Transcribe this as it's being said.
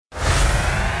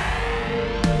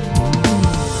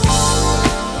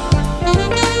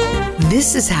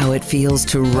This is how it feels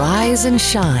to rise and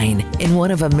shine in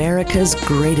one of America's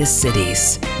greatest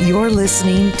cities. You're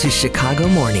listening to Chicago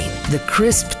Morning, the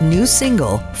crisp new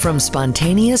single from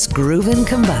spontaneous Groovin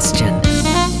Combustion.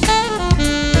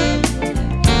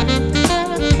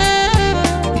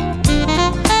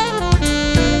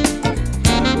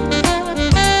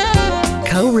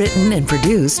 Co-written and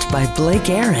produced by Blake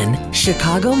Aaron,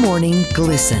 Chicago Morning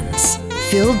glistens,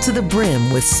 filled to the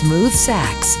brim with smooth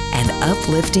sax and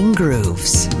uplifting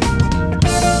grooves.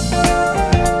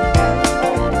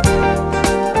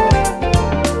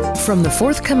 From the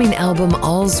forthcoming album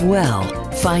All's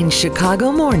Well, find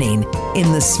Chicago Morning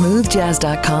in the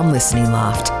smoothjazz.com listening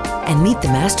loft and meet the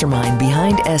mastermind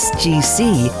behind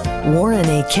SGC, Warren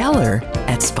A. Keller,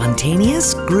 at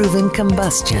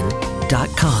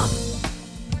spontaneousgroovincombustion.com.